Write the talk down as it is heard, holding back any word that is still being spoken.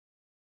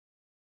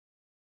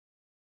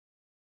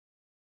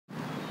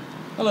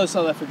Hello,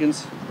 South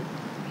Africans.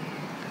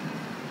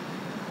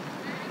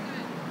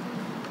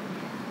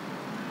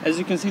 As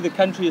you can see, the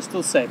country is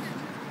still safe.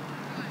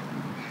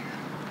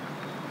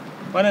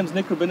 My name's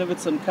Nik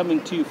Rabinowitz. I'm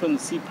coming to you from the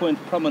Sea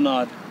Point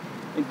Promenade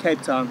in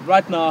Cape Town.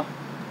 Right now,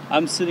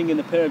 I'm sitting in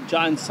a pair of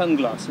giant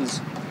sunglasses.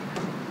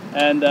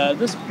 And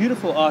this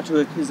beautiful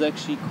artwork is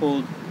actually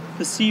called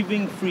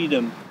Perceiving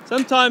Freedom.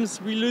 Sometimes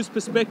we lose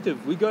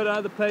perspective. We go to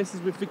other places,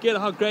 we forget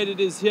how great it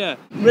is here.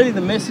 Really, the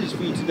message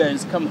for you today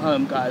is come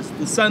home, guys.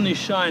 The sun is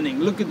shining.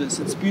 Look at this,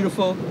 it's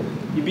beautiful.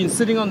 You've been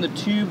sitting on the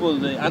tube or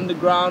the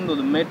underground or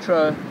the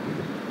metro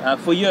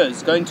for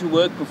years, going to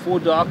work before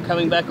dark,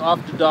 coming back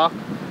after dark,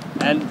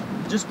 and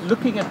just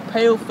looking at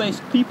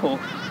pale-faced people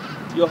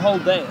your whole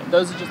day.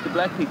 Those are just the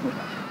black people.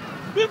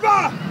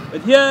 Viva!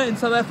 But here in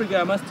South Africa,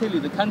 I must tell you,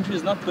 the country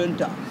is not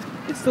burnt out.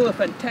 It's still a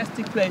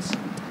fantastic place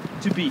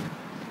to be.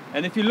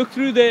 And if you look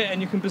through there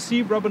and you can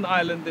perceive Robben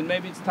Island, then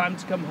maybe it's time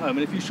to come home. And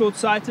if you're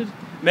short-sighted,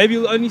 maybe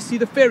you'll only see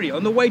the ferry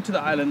on the way to the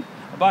island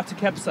about to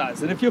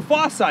capsize. And if you're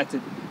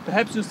far-sighted,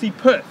 perhaps you'll see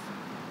Perth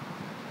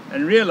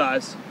and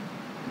realize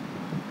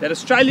that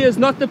Australia is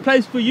not the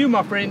place for you,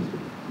 my friend.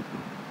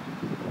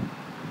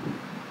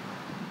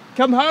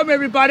 Come home,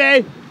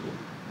 everybody.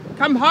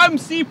 Come home,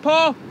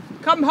 Sipho.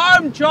 Come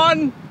home,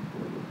 John.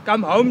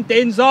 Come home,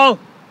 Denzel.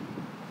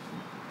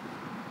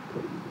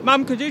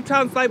 Mum, could you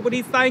translate what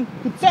he's saying?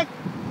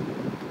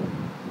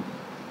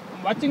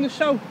 I'm watching the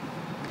show.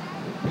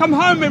 Come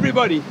home,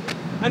 everybody.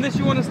 Unless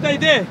you want to stay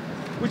there,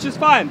 which is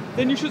fine.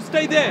 Then you should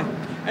stay there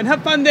and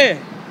have fun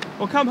there.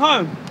 Or come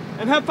home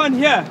and have fun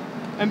here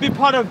and be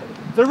part of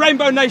the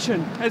Rainbow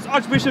Nation. As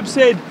Archbishop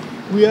said,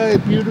 we are a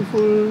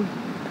beautiful,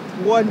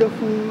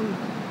 wonderful,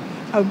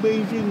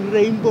 amazing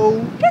rainbow.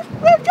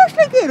 We're just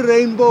like a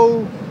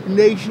rainbow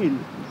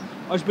nation.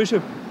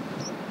 Archbishop,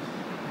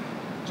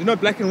 do you know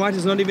black and white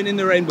is not even in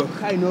the rainbow?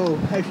 I know.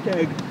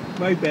 Hashtag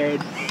my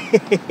bad.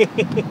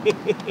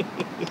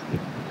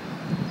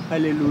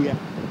 Hallelujah.